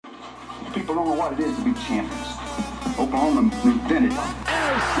People don't know what it is to be champions. Oklahoma invented it.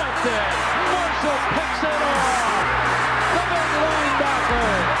 Intercepted. Marshall picks it off. The big linebacker.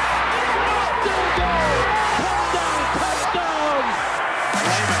 Still goes. Touchdown.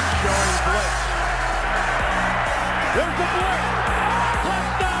 Lehman showing blitz. There's the blitz.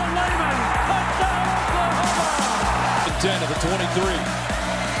 Touchdown Lehman. Touchdown Oklahoma. 10 of the 23.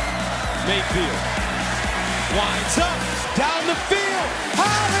 Mayfield winds up down the field.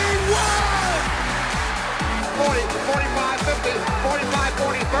 Hollywood! 40, 45, 50, 45,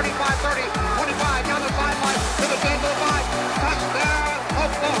 40, 35, 30, 25 down the sideline to the 10 to the 5. Touchdown,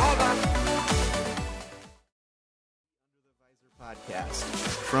 Oklahoma. Podcast.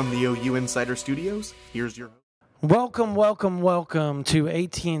 From the OU Insider Studios, here's your host. Welcome to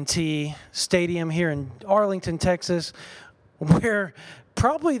AT&T Stadium here in Arlington, Texas, where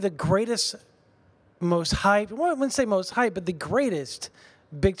probably the greatest, most hyped, well, I wouldn't say most hyped, but the greatest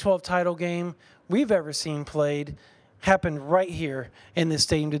Big 12 title game we've ever seen played happened right here in this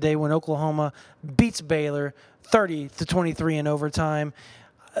stadium today when Oklahoma beats Baylor 30-23 in overtime.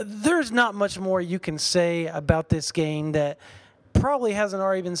 There's not much more you can say about this game that probably hasn't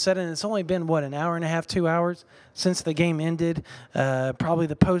already been said, and it's only been, an hour and a half, 2 hours since the game ended. Probably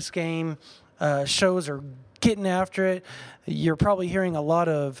the post-game shows are getting after it. You're probably hearing a lot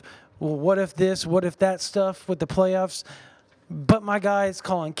of, well, what if this, what if that stuff with the playoffs. But my guys,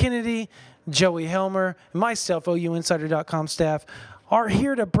 Colin Kennedy, Joey Helmer, and myself, OUinsider.com staff, are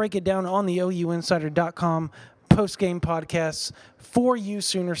here to break it down on the OUinsider.com post-game podcasts for you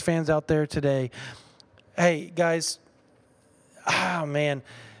Sooners fans out there today. Hey, guys, man,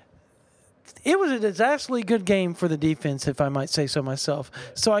 it was a disastrously good game for the defense, if I might say so myself.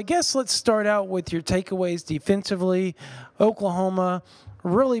 So I guess let's start out with your takeaways defensively. Oklahoma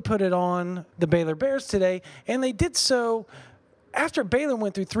really put it on the Baylor Bears today, and they did so after Baylor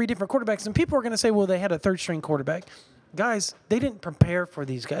went through three different quarterbacks. And people are going to say, well, they had a third-string quarterback. Guys, they didn't prepare for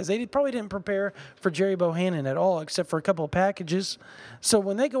these guys. They probably didn't prepare for Jerry Bohannon at all, except for a couple of packages. So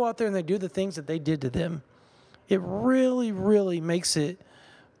when they go out there and they do the things that they did to them, it really, really makes it,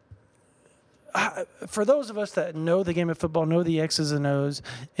 for those of us that know the game of football, know the X's and O's,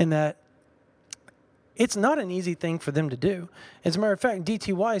 and that it's not an easy thing for them to do. As a matter of fact,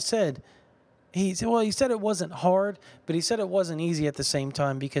 DTY said, he said it wasn't hard, but he said it wasn't easy at the same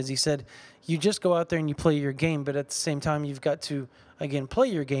time, because he said you just go out there and you play your game, but at the same time you've got to, again, play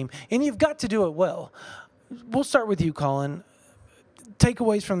your game, and you've got to do it well. We'll start with you, Colin.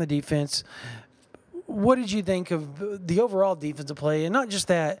 Takeaways from the defense. What did you think of the overall defensive play? And not just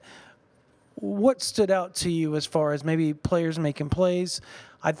that, what stood out to you as far as maybe players making plays?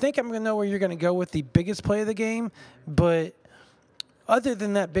 I think I'm going to know where you're going to go with the biggest play of the game, but other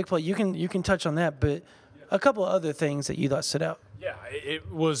than that big play, you can touch on that, but a couple of other things that you thought stood out. Yeah, it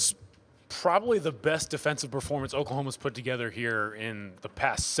was probably the best defensive performance Oklahoma's put together here in the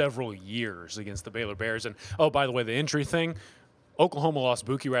past several years against the Baylor Bears. And, oh, by the way, the injury thing, Oklahoma lost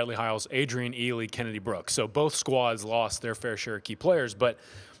Buki Radley-Hiles, Adrian Ely, Kennedy Brooks. So both squads lost their fair share of key players. But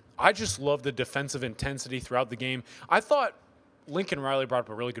I just love the defensive intensity throughout the game. I thought Lincoln Riley brought up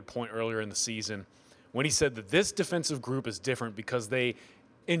a really good point earlier in the season when he said that this defensive group is different because they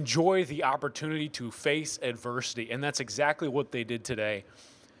enjoy the opportunity to face adversity, and that's exactly what they did today.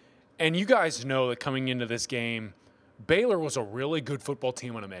 And you guys know that coming into this game, Baylor was a really good football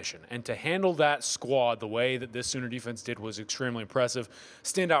team on a mission, and to handle that squad the way that this Sooner defense did was extremely impressive.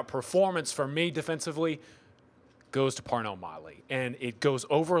 Standout performance for me defensively goes to Parnell Motley, and it goes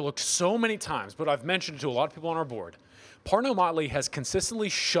overlooked so many times, but I've mentioned it to a lot of people on our board. Parnell Motley has consistently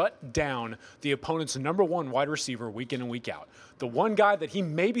shut down the opponent's number one wide receiver week in and week out. The one guy that he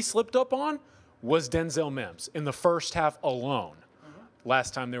maybe slipped up on was Denzel Mims in the first half alone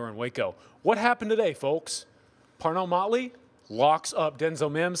last time they were in Waco. What happened today, folks? Parnell Motley locks up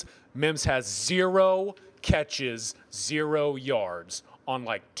Denzel Mims. Mims has 0 catches, 0 yards on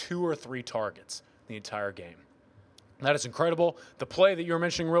like 2 or 3 targets the entire game. That is incredible. The play that you were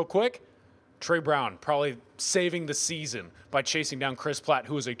mentioning real quick, Trey Brown probably saving the season by chasing down Chris Platt,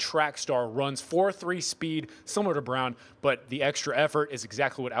 who is a track star, runs 4.3 speed, similar to Brown, but the extra effort is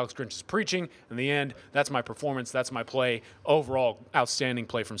exactly what Alex Grinch is preaching. In the end, that's my performance, that's my play. Overall, outstanding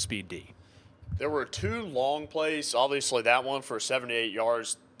play from Speed D. There were 2 long plays, obviously that one for 78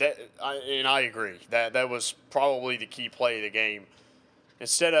 yards, and I agree. That was probably the key play of the game.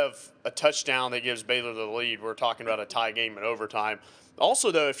 Instead of a touchdown that gives Baylor the lead, we're talking about a tie game in overtime.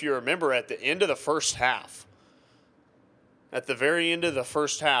 Also, though, if you remember at the end of the first half, at the very end of the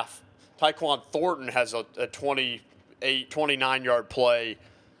first half, Tyquan Thornton has a 29-yard play,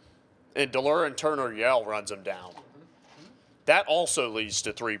 and Delura and Turner Yell runs him down. that also leads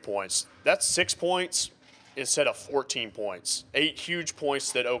to 3 points. That's 6 points instead of 14 points. 8 huge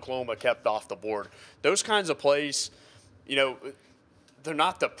points that Oklahoma kept off the board. Those kinds of plays, they're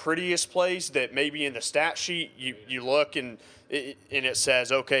not the prettiest plays that maybe in the stat sheet you look and it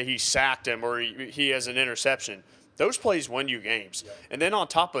says, okay, he sacked him or he has an interception. Those plays win you games. Yeah. And then on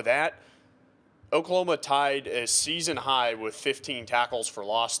top of that, Oklahoma tied a season high with 15 tackles for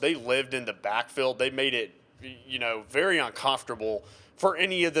loss. They lived in the backfield. They made it, very uncomfortable for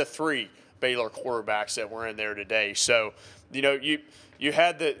any of the 3 Baylor quarterbacks that were in there today. So, you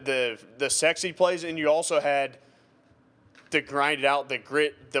had the sexy plays, and you also had the grind it out, the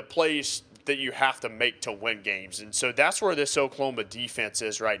grit, the plays that you have to make to win games. And so that's where this Oklahoma defense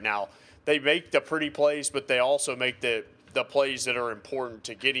is right now. They make the pretty plays, but they also make the plays that are important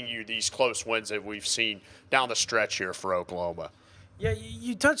to getting you these close wins that we've seen down the stretch here for Oklahoma. Yeah,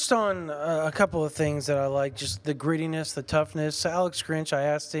 you touched on a couple of things that I like, just the grittiness, the toughness. Alex Grinch, I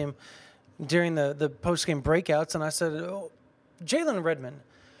asked him during the post-game breakouts, and I said, Jalen Redmond,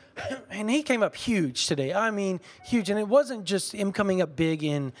 and he came up huge today. I mean, huge. And it wasn't just him coming up big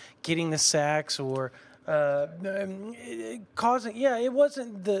in getting the sacks or causing – it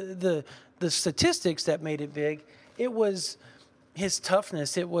wasn't the statistics that made it big. It was his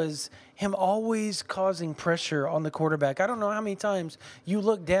toughness. It was him always causing pressure on the quarterback. I don't know how many times you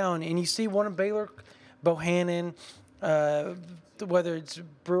look down and you see one of Baylor, Bohannon, whether it's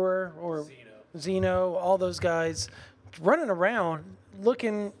Brewer or Zeno, all those guys running around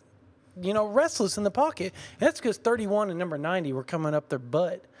looking, restless in the pocket. And that's because 31 and number 90 were coming up their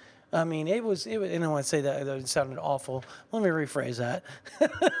butt. I mean, it was, and I don't want to say that, it sounded awful. Let me rephrase that.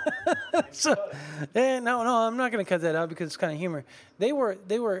 No, I'm not going to cut that out because it's kind of humor. They were,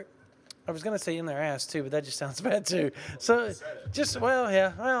 I was going to say in their ass too, but that just sounds bad too. So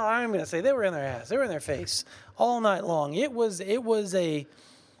I'm going to say they were in their ass. They were in their face all night long. You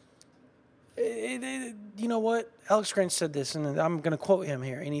know what? Alex Grinch said this, and I'm going to quote him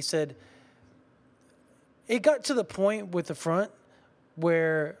here. And he said, it got to the point with the front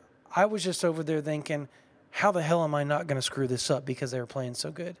where I was just over there thinking, how the hell am I not going to screw this up because they were playing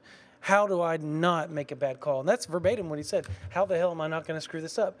so good? How do I not make a bad call? And that's verbatim what he said. How the hell am I not going to screw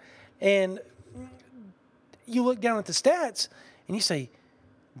this up? And you look down at the stats, and you say,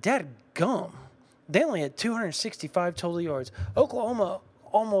 dadgum. They only had 265 total yards. Oklahoma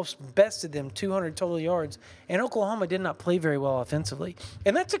almost bested them 200 total yards, and Oklahoma did not play very well offensively.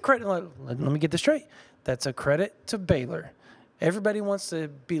 And that's a credit. Let me get this straight. That's a credit to Baylor. Everybody wants to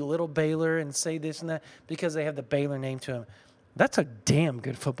belittle Baylor and say this and that because they have the Baylor name to them. That's a damn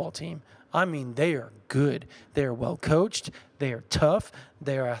good football team. I mean, they are good. They are well coached. They are tough.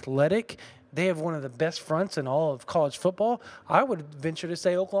 They are athletic. They have one of the best fronts in all of college football. I would venture to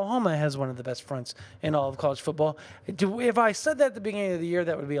say Oklahoma has one of the best fronts in all of college football. If I said that at the beginning of the year,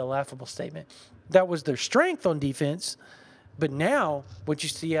 that would be a laughable statement. That was their strength on defense. But now, what you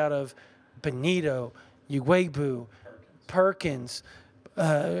see out of Benito, Ugwebu, Perkins,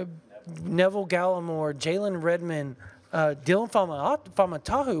 Neville Gallimore, Jalen Redmond, Dylan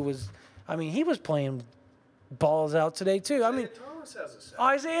Famatahu he was playing balls out today too.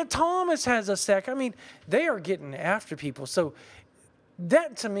 Isaiah Thomas has a sack. I mean, they are getting after people. So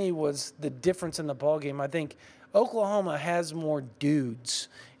that to me was the difference in the ballgame. I think Oklahoma has more dudes,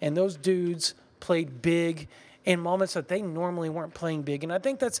 and those dudes played big in moments that they normally weren't playing big. And I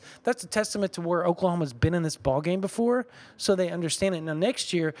think that's a testament to where Oklahoma's been in this ballgame before, so they understand it. Now,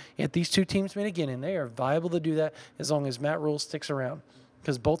 next year, if these two teams meet again, and they are viable to do that as long as Matt Rhule sticks around,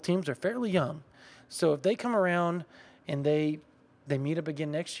 because both teams are fairly young. So if they come around and they meet up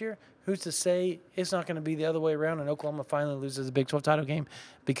again next year, who's to say it's not going to be the other way around and Oklahoma finally loses the Big 12 title game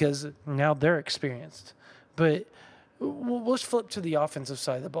because now they're experienced. But let's flip to the offensive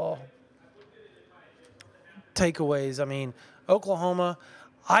side of the ball. Takeaways. I mean, Oklahoma,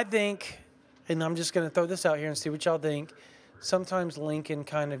 I think, and I'm just going to throw this out here and see what y'all think, sometimes Lincoln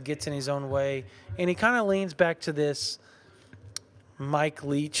kind of gets in his own way, and he kind of leans back to this Mike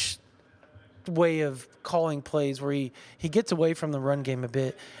Leach way of calling plays where he gets away from the run game a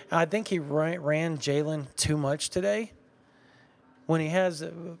bit. And I think he ran Jalen too much today when he has,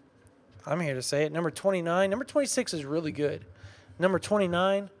 I'm here to say it, number 29. Number 26 is really good. Number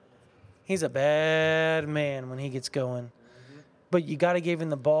 29, he's a bad man when he gets going. Mm-hmm. But you got to give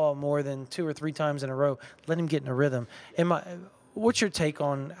him the ball more than 2 or 3 times in a row. Let him get in a rhythm. What's your take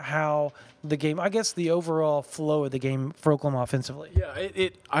on how the game, I guess the overall flow of the game for Oklahoma offensively? Yeah,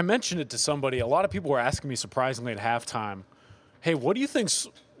 I mentioned it to somebody. A lot of people were asking me surprisingly at halftime, hey, what do you think's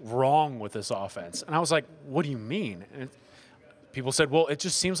wrong with this offense? And I was like, what do you mean? And people said, well, it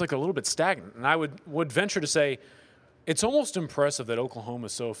just seems like a little bit stagnant. And I would venture to say it's almost impressive that Oklahoma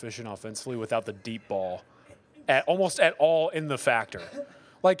is so efficient offensively without the deep ball almost at all in the factor.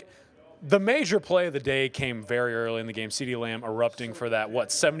 Like, the major play of the day came very early in the game. CeeDee Lamb erupting for that,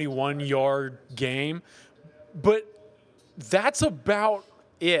 71-yard game. But that's about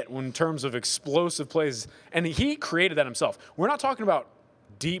it in terms of explosive plays. And he created that himself. We're not talking about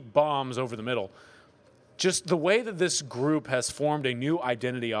deep bombs over the middle. Just the way that this group has formed a new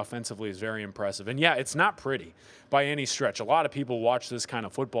identity offensively is very impressive. And, yeah, it's not pretty by any stretch. A lot of people watch this kind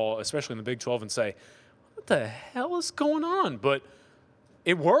of football, especially in the Big 12, and say, what the hell is going on? But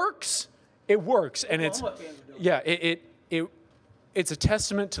it works. It works. And it's a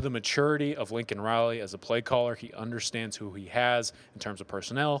testament to the maturity of Lincoln Riley as a play caller. He understands who he has in terms of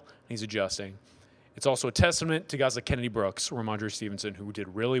personnel, and he's adjusting. It's also a testament to guys like Kennedy Brooks, Ramondre Stevenson, who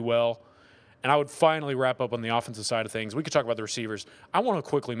did really well. And I would finally wrap up on the offensive side of things. We could talk about the receivers. I want to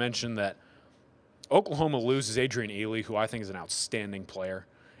quickly mention that Oklahoma loses Adrian Ealy, who I think is an outstanding player.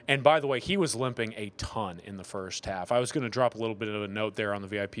 And by the way, he was limping a ton in the first half. I was going to drop a little bit of a note there on the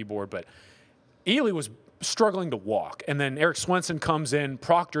VIP board, but Ealy was struggling to walk. And then Eric Swenson comes in.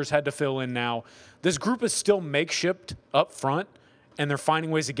 Proctor's had to fill in now. This group is still makeshift up front, and they're finding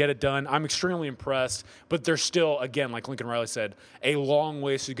ways to get it done. I'm extremely impressed, but there's still, again, like Lincoln Riley said, a long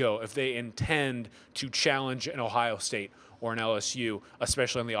ways to go if they intend to challenge an Ohio State or an LSU,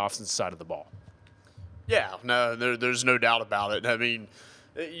 especially on the offensive side of the ball. Yeah, no, there's no doubt about it. I mean,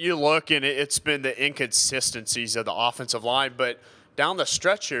 you look, and it's been the inconsistencies of the offensive line, but down the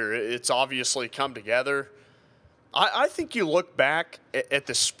stretch here, it's obviously come together. I think you look back at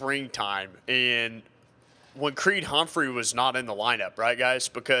the springtime and when Creed Humphrey was not in the lineup, right, guys?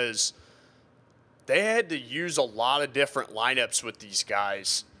 Because they had to use a lot of different lineups with these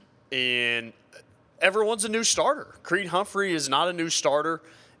guys, and everyone's a new starter. Creed Humphrey is not a new starter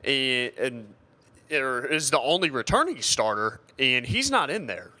and is the only returning starter, and he's not in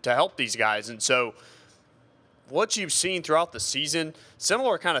there to help these guys. And so what you've seen throughout the season,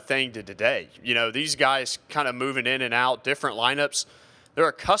 similar kind of thing to today. You know, these guys kind of moving in and out, different lineups. They're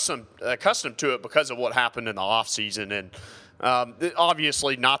accustomed to it because of what happened in the offseason. And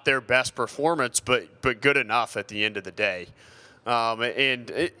obviously not their best performance, but good enough at the end of the day.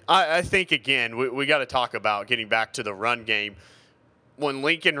 I think, again, we got to talk about getting back to the run game. When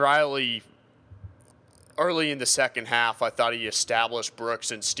Lincoln Riley, early in the second half, I thought he established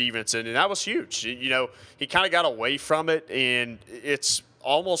Brooks and Stevenson, and that was huge. You know, he kind of got away from it, and it's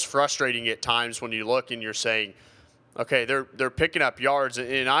almost frustrating at times when you look and you're saying, okay, they're picking up yards,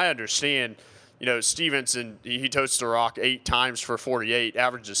 and I understand, you know, Stevenson, he totes the rock 8 times for 48,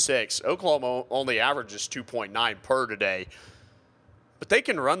 averages 6. Oklahoma only averages 2.9 per today. But they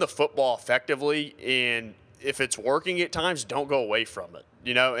can run the football effectively, and if it's working at times, don't go away from it.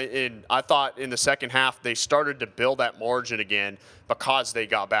 You know, and I thought in the second half they started to build that margin again because they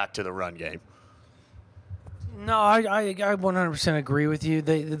got back to the run game. No, I 100% agree with you.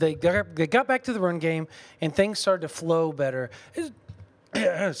 They got back to the run game, and things started to flow better.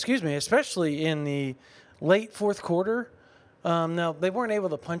 Excuse me, especially in the late fourth quarter. Now, they weren't able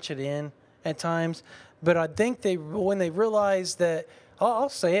to punch it in at times, but I think when they realized that, I'll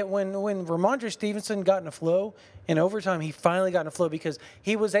say it, when Ramondre Stevenson got in a flow in overtime, he finally got in a flow because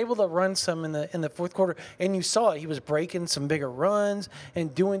he was able to run some in the fourth quarter, and you saw it. He was breaking some bigger runs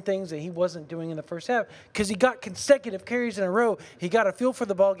and doing things that he wasn't doing in the first half because he got consecutive carries in a row. He got a feel for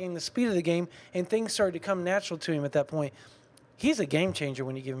the ball game, the speed of the game, and things started to come natural to him at that point. He's a game changer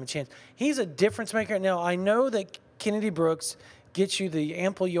when you give him a chance. He's a difference maker. Now, I know that Kennedy Brooks gets you the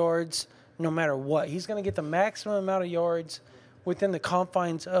ample yards no matter what. He's going to get the maximum amount of yards within the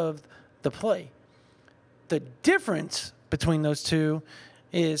confines of the play. The difference between those two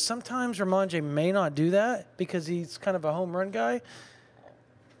is sometimes Ramondre may not do that because he's kind of a home run guy,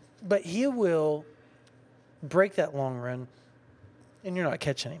 but he will break that long run, and you're not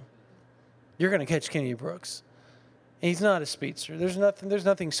catching him. You're going to catch Kennedy Brooks. And he's not a speedster. There's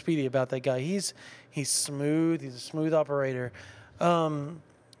nothing speedy about that guy. He's smooth. He's a smooth operator.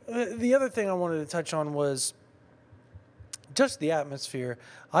 The other thing I wanted to touch on was just the atmosphere.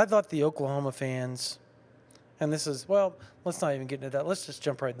 I thought the Oklahoma fans, and this is, well, let's not even get into that. Let's just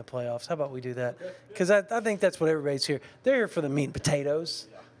jump right in the playoffs. How about we do that? Because I think that's what everybody's here. They're here for the meat and potatoes.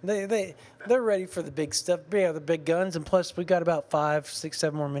 They're ready for the big stuff, the big guns, and plus we got about 5, 6,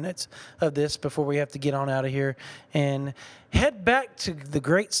 7 more minutes of this before we have to get on out of here and head back to the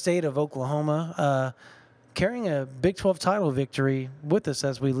great state of Oklahoma, carrying a Big 12 title victory with us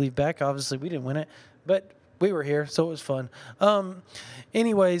as we leave back. Obviously, we didn't win it, but we were here, so it was fun.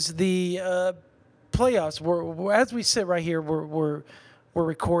 Anyways, the playoffs, as we sit right here, we're we're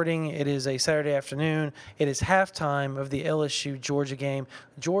recording. It is a Saturday afternoon. It is halftime of the LSU-Georgia game.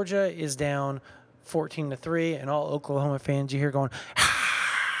 Georgia is down 14-3, and all Oklahoma fans you hear going,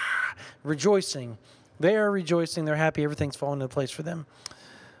 rejoicing. They are rejoicing. They're happy. Everything's falling into place for them.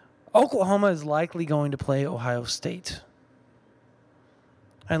 Oklahoma is likely going to play Ohio State.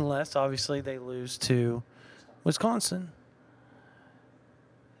 Unless, obviously, they lose to Wisconsin.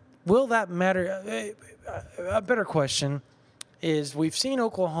 Will that matter? A better question is, we've seen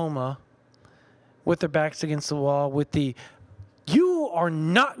Oklahoma with their backs against the wall with the, you are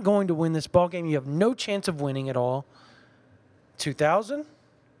not going to win this ball game. You have no chance of winning at all. 2000,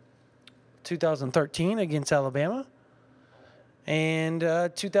 2013 against Alabama, and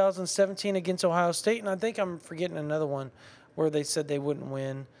 2017 against Ohio State. And I think I'm forgetting another one where they said they wouldn't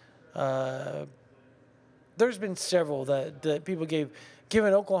win. There's been several that people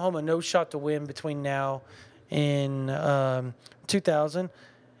given Oklahoma no shot to win between now and 2000.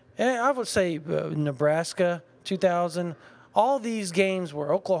 And I would say Nebraska, 2000. All these games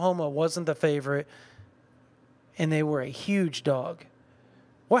where Oklahoma wasn't the favorite and they were a huge dog.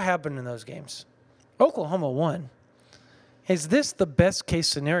 What happened in those games? Oklahoma won. Is this the best case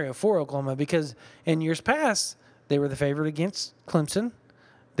scenario for Oklahoma? Because in years past, they were the favorite against Clemson.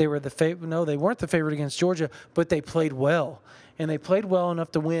 They were they weren't the favorite against Georgia, but they played well. And they played well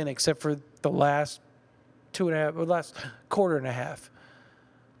enough to win, except for the last last quarter and a half.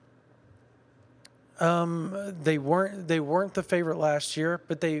 They weren't the favorite last year,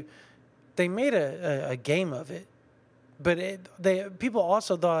 but they made a game of it. But people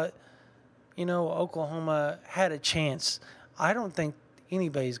also thought, Oklahoma had a chance. I don't think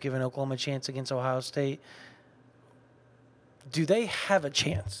anybody's given Oklahoma a chance against Ohio State. Do they have a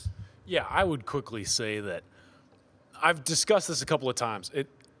chance? Yeah, I would quickly say that I've discussed this a couple of times.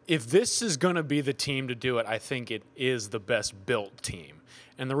 If this is going to be the team to do it, I think it is the best built team.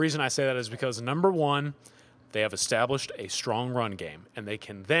 And the reason I say that is because, number one, they have established a strong run game. And they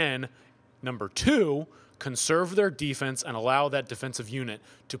can then, number two, conserve their defense and allow that defensive unit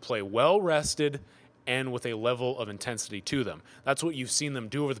to play well-rested and with a level of intensity to them. That's what you've seen them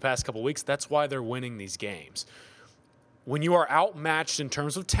do over the past couple of weeks. That's why they're winning these games. When you are outmatched in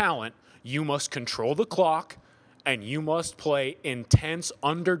terms of talent, you must control the clock and you must play intense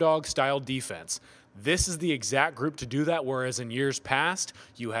underdog-style defense. This is the exact group to do that, whereas in years past,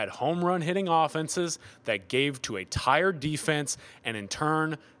 you had home run hitting offenses that gave to a tired defense and in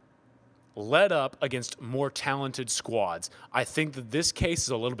turn led up against more talented squads. I think that this case is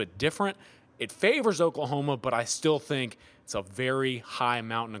a little bit different. It favors Oklahoma, but I still think it's a very high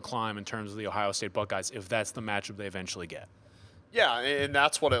mountain to climb in terms of the Ohio State Buckeyes if that's the matchup they eventually get. Yeah, and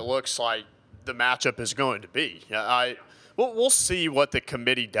that's what it looks like the matchup is going to be. We'll see what the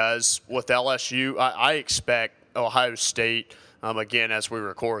committee does with LSU. I expect Ohio State, again, as we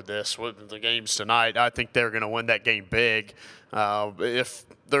record this, with the games tonight, I think they're going to win that game big. If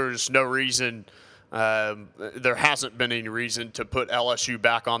there's no reason, there hasn't been any reason to put LSU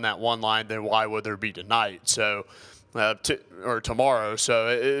back on that one line, then why would there be tonight? So, or tomorrow. So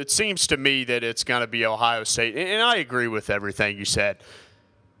it seems to me that it's going to be Ohio State. And I agree with everything you said.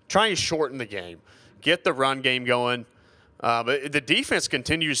 Trying to shorten the game, get the run game going. But the defense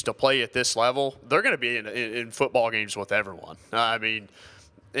continues to play at this level. They're going to be in football games with everyone. I mean,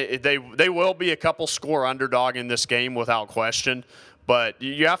 they will be a couple score underdog in this game without question. But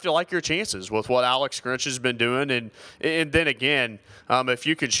you have to like your chances with what Alex Grinch has been doing. And then again, if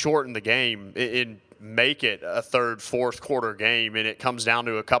you could shorten the game and make it a third, fourth quarter game and it comes down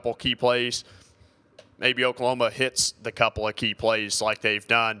to a couple key plays, maybe Oklahoma hits the couple of key plays like they've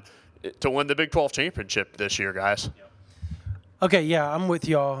done to win the Big 12 championship this year, guys. Okay, yeah, I'm with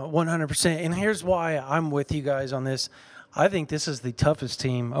y'all 100%. And here's why I'm with you guys on this. I think this is the toughest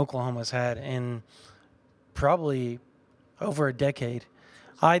team Oklahoma's had in probably over a decade.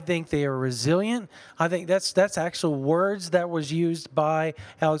 I think they are resilient. I think that's actual words that was used by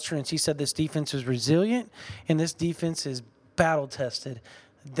Alex Grinch. He said this defense is resilient and this defense is battle-tested.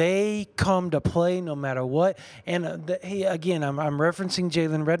 They come to play no matter what. And I'm referencing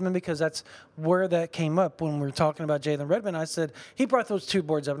Jalen Redmond because that's where that came up when we were talking about Jalen Redmond. I said, he brought those two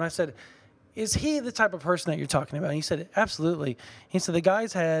boards up, and I said, is he the type of person that you're talking about? And he said, absolutely. He said, the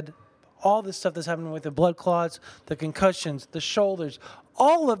guy's had all this stuff that's happening with the blood clots, the concussions, the shoulders.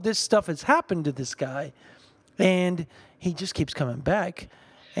 All of this stuff has happened to this guy, and he just keeps coming back.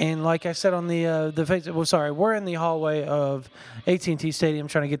 And like I said on the Facebook, we're in the hallway of AT&T Stadium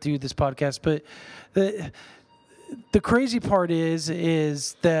trying to get through this podcast. But the crazy part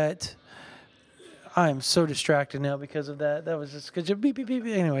is that I am so distracted now because of that. That was just because you beep, beep, beep.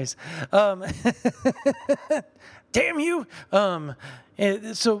 Anyways. Damn you.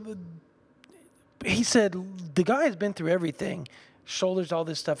 So he said the guy has been through everything, shoulders all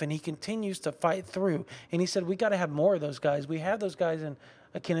this stuff, and he continues to fight through. And he said we got to have more of those guys. We have those guys in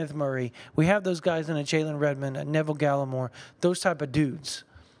a Kenneth Murray. We have those guys in a Jalen Redmond, a Neville Gallimore, those type of dudes.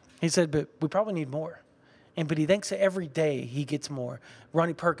 He said, but we probably need more. But he thinks that every day he gets more.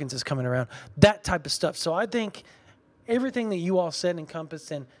 Ronnie Perkins is coming around. That type of stuff. So I think everything that you all said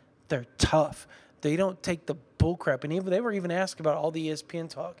encompassed, and they're tough. They don't take the bull crap. And they were even asked about all the ESPN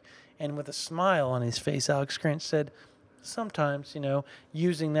talk. And with a smile on his face, Alex Grinch said, sometimes,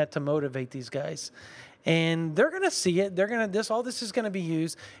 using that to motivate these guys. And they're going to see it. All this is going to be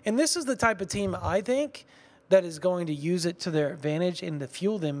used. And this is the type of team, I think, that is going to use it to their advantage and to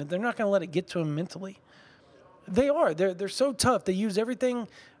fuel them. They're not going to let it get to them mentally. They are. They're so tough. They use everything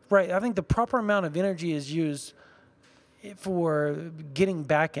right. I think the proper amount of energy is used for getting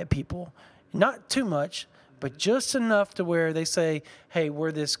back at people. Not too much, but just enough to where they say, hey,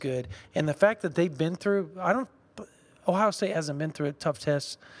 we're this good. And the fact that they've been through, Ohio State hasn't been through a tough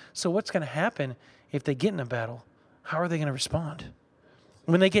test. So what's going to happen if they get in a battle? How are they going to respond?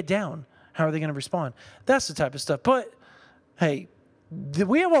 When they get down, how are they going to respond? That's the type of stuff. But, hey,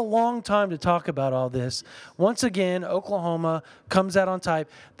 we have a long time to talk about all this. Once again, Oklahoma comes out on top.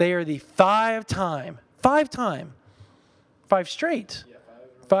 They are the five straight,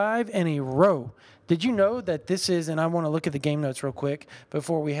 5 in a row. Did you know that this is, and I want to look at the game notes real quick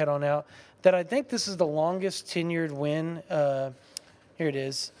before we head on out, that I think this is the longest tenured win. Here it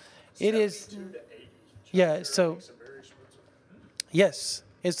is. It is. Yeah, so, yes,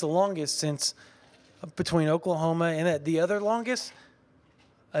 it's the longest since between Oklahoma and the other longest.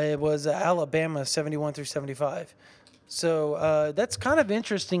 It was Alabama, 71 through 75. So that's kind of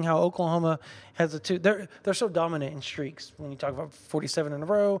interesting how Oklahoma has the two. They're so dominant in streaks. When you talk about 47 in a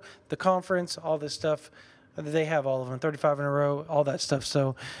row, the conference, all this stuff, they have all of them, 35 in a row, all that stuff.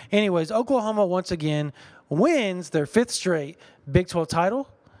 So anyways, Oklahoma once again wins their 5th straight Big 12 title.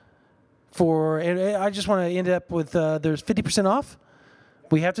 And I just want to end up with there's 50% off.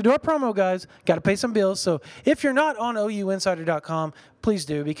 We have to do our promo, guys. Got to pay some bills. So if you're not on OUinsider.com, please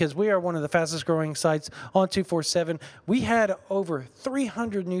do, because we are one of the fastest growing sites on 247. We had over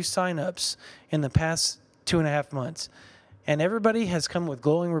 300 new signups in the past 2.5 months. And everybody has come with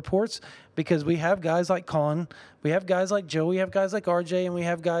glowing reports because we have guys like Colin, we have guys like Joe, we have guys like RJ, and we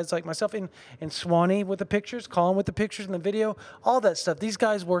have guys like myself and Swanee with the pictures, Colin with the pictures and the video, all that stuff. These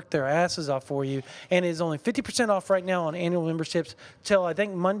guys work their asses off for you, and it is only 50% off right now on annual memberships till I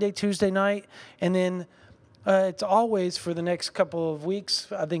think Monday, Tuesday night, and then it's always for the next couple of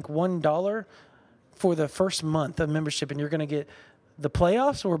weeks, I think $1 for the first month of membership, and you're going to get the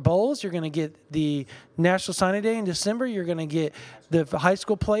playoffs or bowls. You're going to get the National Signing Day in December. You're going to get the high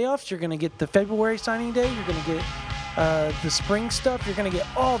school playoffs. You're going to get the February signing day. You're going to get the spring stuff. You're going to get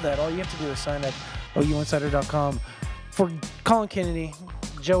all that. All you have to do is sign up OUinsider.com. For Colin Kennedy,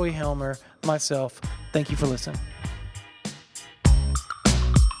 Joey Helmer, myself, thank you for listening.